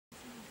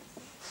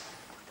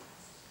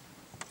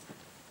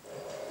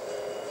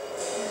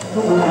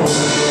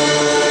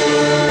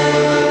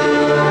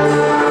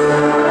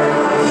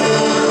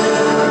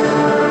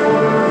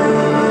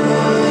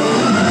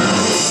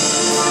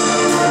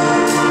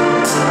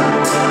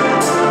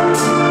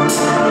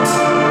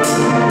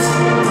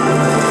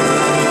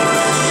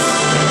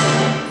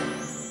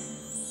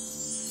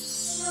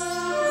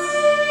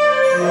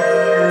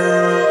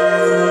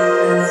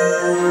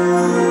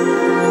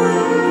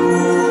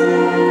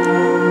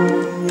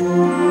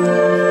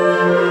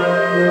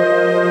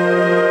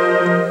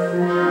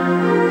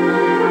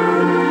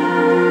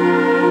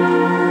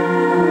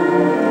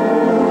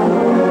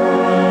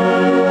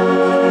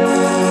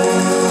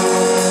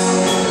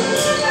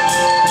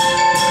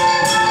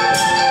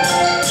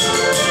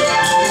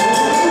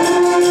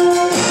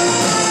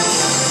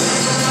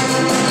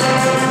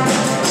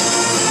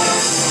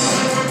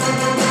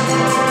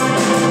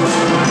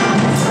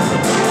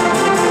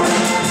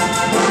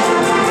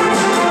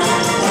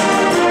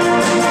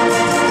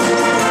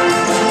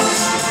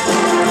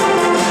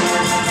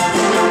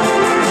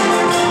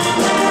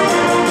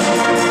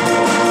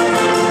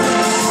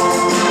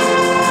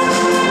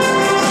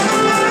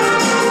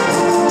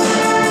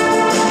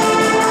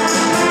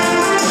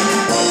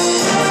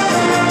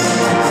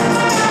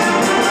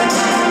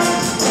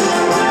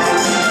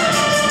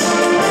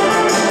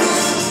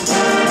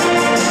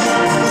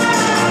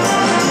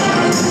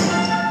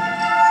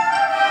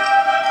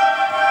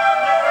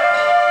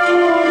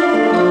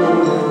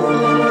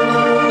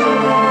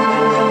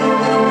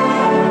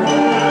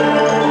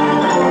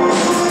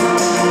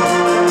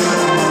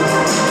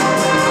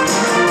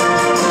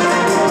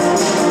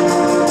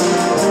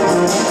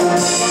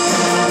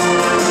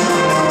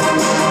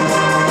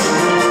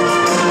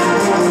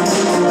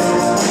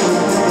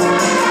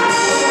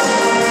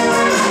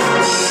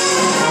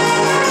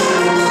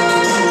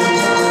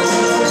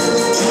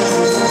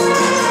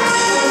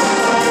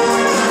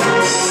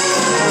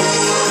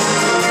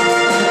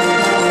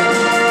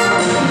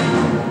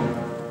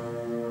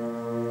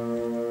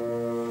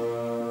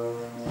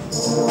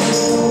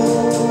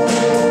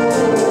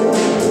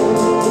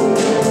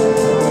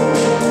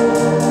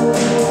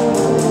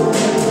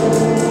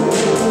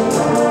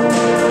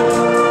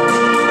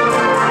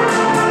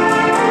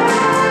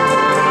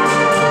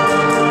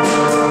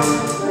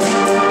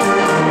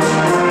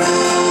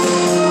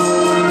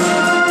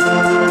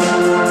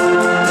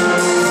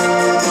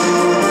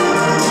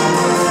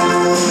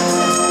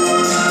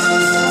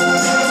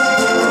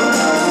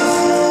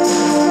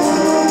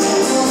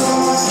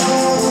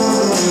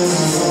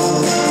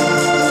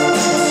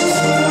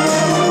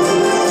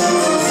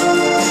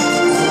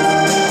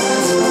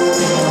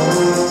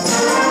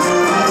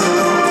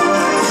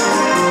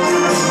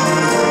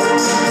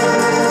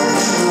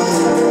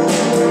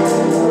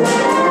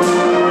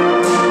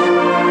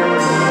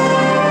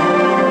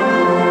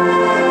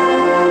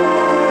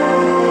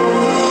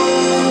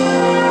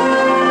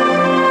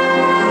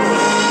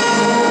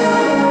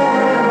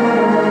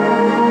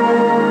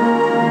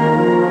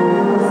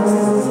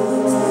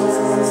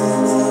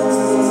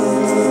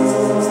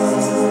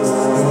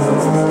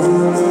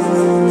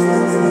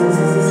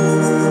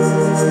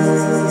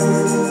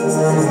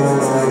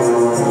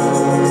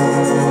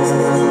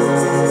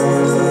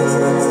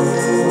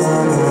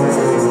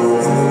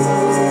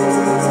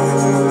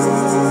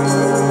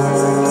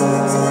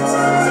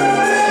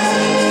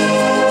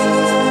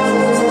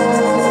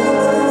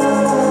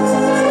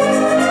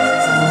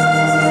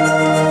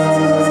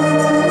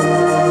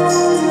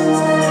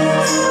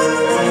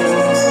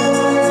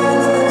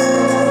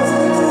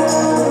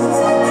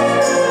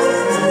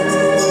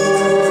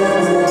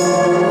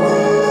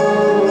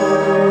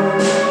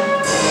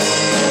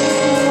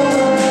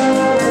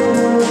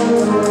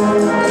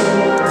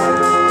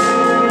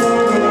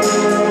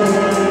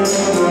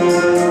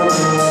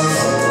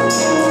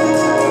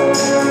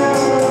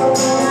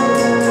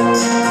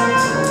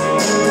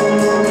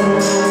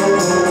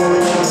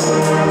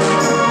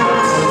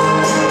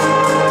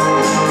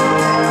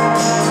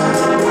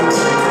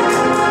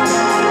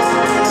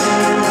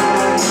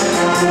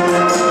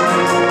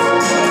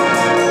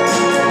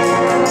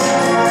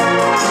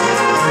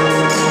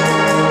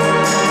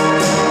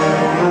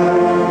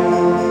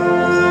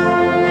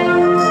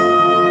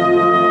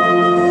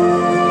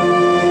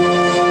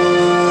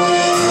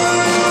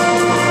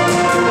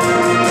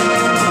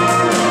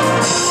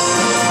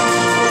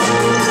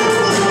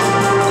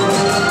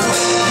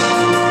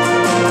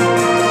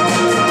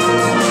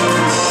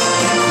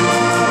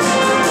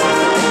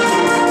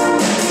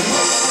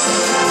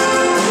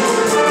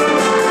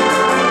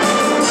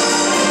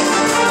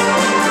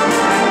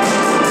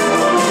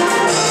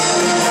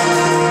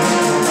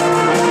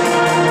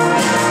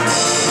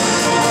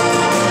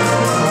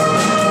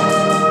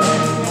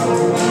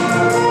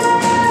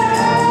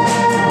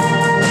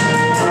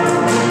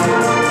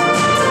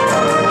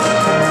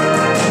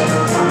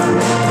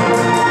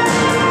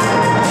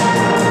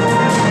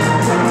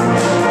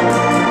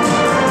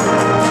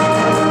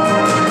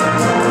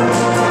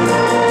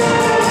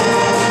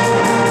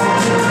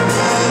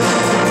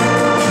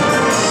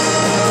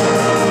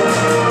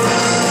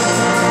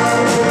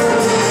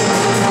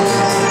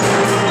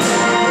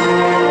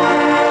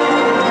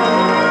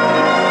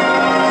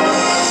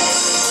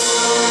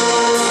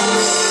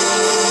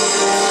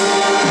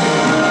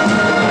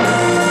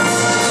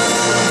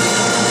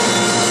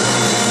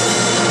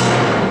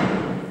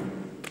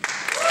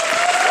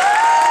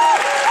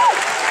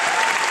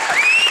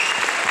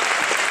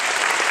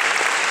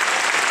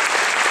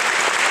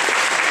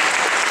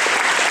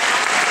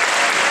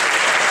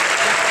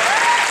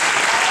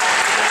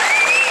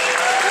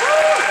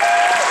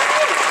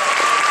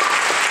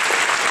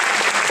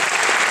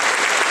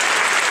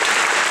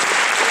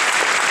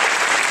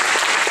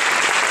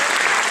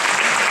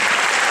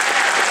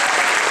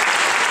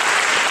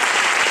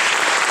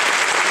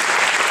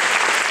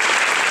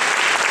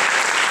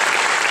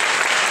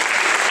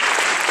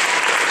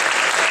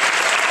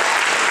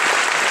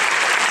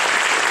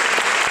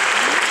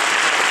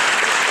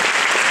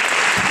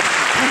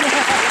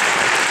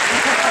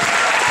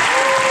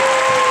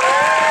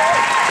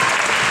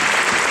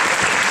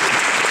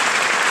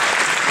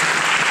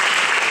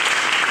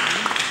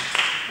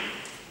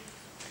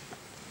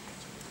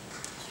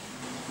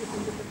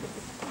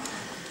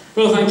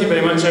Well, thank you very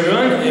much,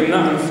 everyone.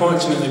 That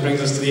unfortunately brings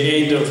us to the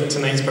end of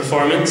tonight's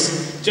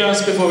performance.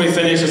 Just before we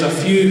finish, there's a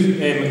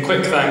few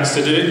quick thanks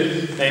to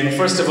do.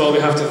 First of all, we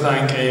have to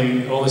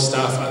thank all the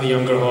staff at the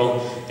Younger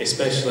Hall,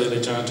 especially the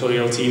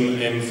janitorial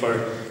team,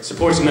 for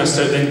supporting us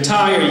throughout the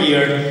entire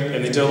year.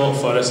 They do a lot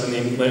for us and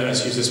they let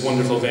us use this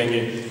wonderful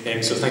venue.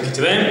 So thank you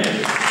to them.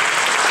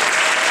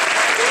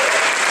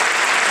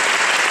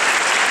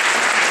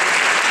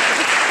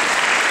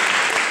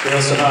 We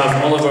also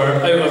have all of our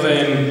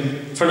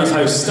front of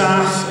house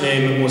staff,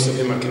 most of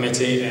whom are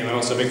committee, and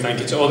also a big thank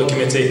you to all the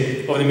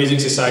committee of the Music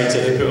Society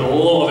who put a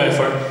lot of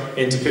effort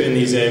into putting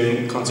these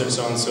concerts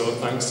on, so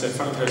thanks to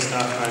front of house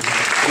staff and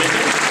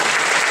committee.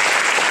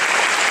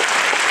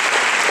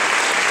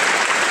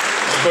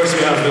 Of course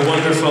we have the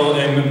wonderful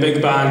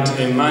big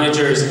band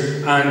managers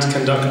and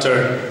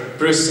conductor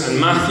Bruce and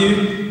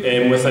Matthew.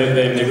 Without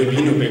them there would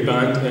be no big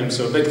band,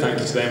 so a big thank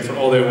you to them for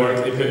all their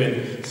work they put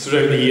in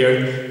throughout the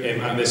year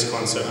at this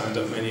concert and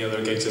at many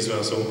other gigs as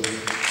well. So,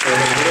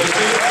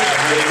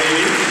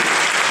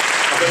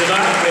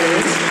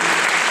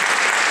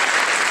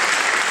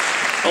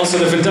 also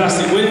the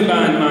fantastic wind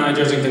band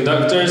managers and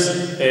conductors.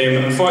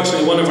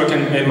 Unfortunately one of our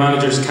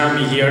managers can't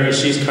be here as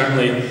she's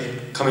currently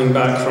coming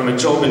back from a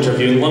job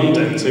interview in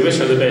London, so we wish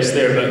her the best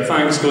there, but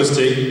thanks goes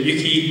to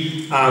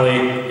Yuki,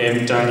 Ali,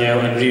 Danielle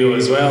and Rio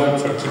as well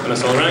for keeping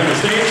us all around the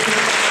stage.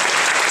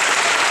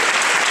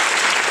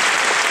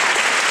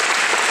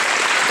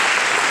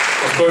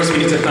 Of course we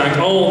need to thank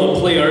all the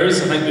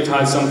players. I think we've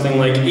had something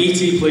like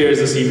 80 players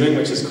this evening,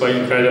 which is quite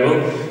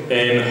incredible.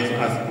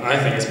 I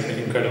think it's been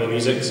incredible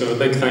music, so a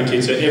big thank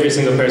you to every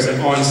single person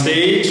on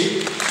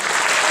stage.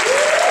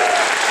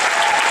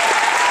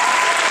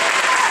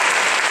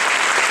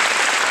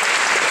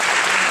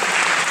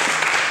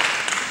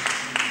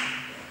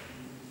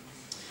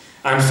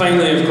 And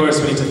finally, of course,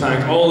 we need to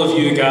thank all of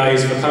you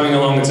guys for coming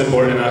along and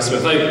supporting us.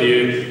 Without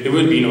you, there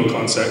would be no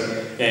concert.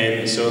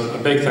 So a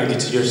big thank you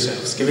to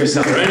yourselves. Give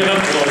yourself a round of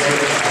applause.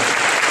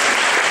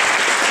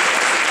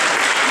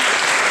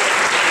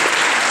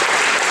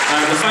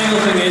 And the final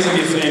thing is, if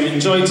you've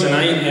enjoyed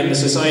tonight, the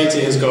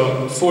Society has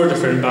got 4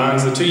 different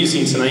bands, the 2 you've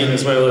seen tonight,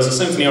 as well as a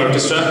symphony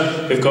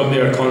orchestra. We've got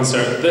their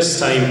concert this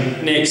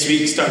time next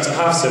week, starts at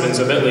 7:30,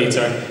 so a bit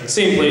later.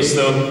 Same place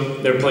though,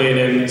 they're playing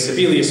in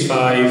Sibelius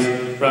 5,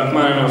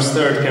 Rachmaninoff's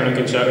 3rd Piano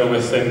Concerto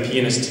with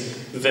pianist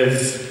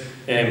Viv,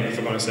 I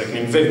forgot his second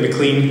name, Viv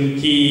McLean.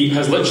 He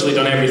has literally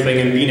done everything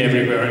and been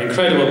everywhere, an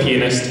incredible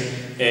pianist,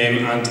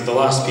 and the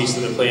last piece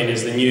that they're playing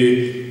is the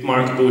new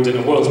Mark Bowden,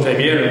 a world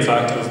premiere in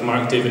fact, of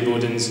Mark David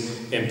Bowden's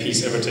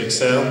piece Ever to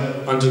Excel,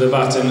 under the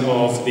baton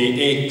of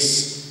the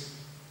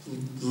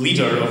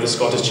ex-leader of the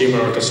Scottish Chamber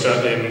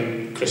Orchestra,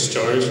 Chris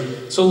George.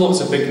 So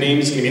lots of big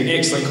names. It's going to be an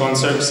excellent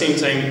concert, same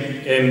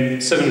time,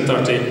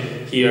 7:30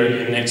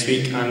 here next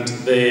week, and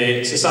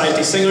the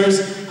Society Singers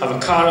have a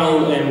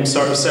carol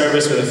sort of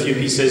service with a few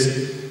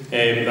pieces.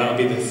 That'll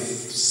be the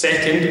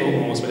 2nd,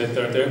 almost my head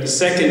third there, the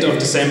 2nd of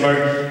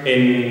December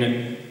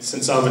in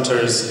St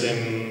Salvator's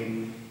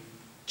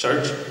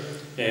church.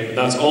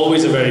 That's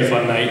always a very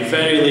fun night,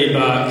 very laid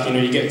back,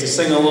 you get to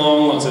sing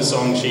along, lots of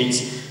song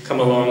sheets, come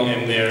along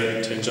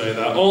there to enjoy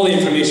that. All the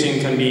information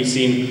can be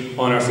seen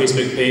on our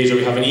Facebook page, or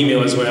we have an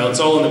email as well.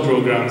 It's all in the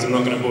programmes, I'm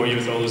not going to bore you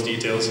with all those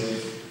details.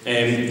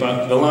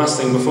 But the last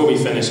thing before we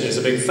finish is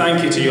a big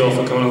thank you to you all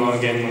for coming along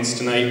again once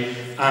tonight.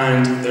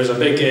 And there's a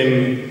big,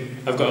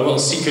 I've got a little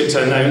secret to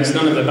announce,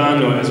 none of the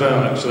band know it as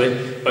well actually,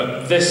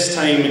 but this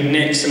time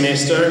next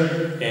semester,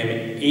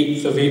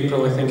 8th of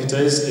April I think it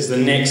is the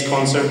next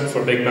concert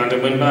for Big Band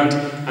and Wind Band,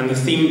 and the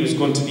theme is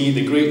going to be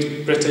the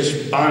Great British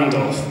Band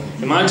Off.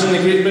 Imagine the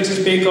Great British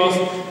Bake Off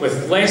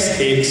with less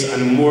cakes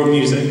and more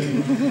music,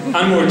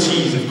 and more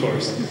cheese of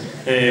course.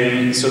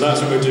 So that's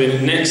what we're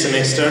doing next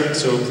semester,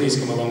 so please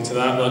come along to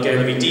that.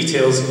 There'll be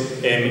details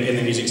in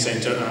the Music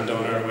Centre and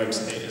on our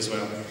website as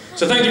well.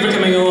 So thank you for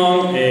coming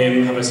along,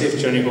 have a safe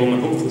journey home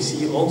and hopefully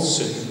see you all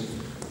soon.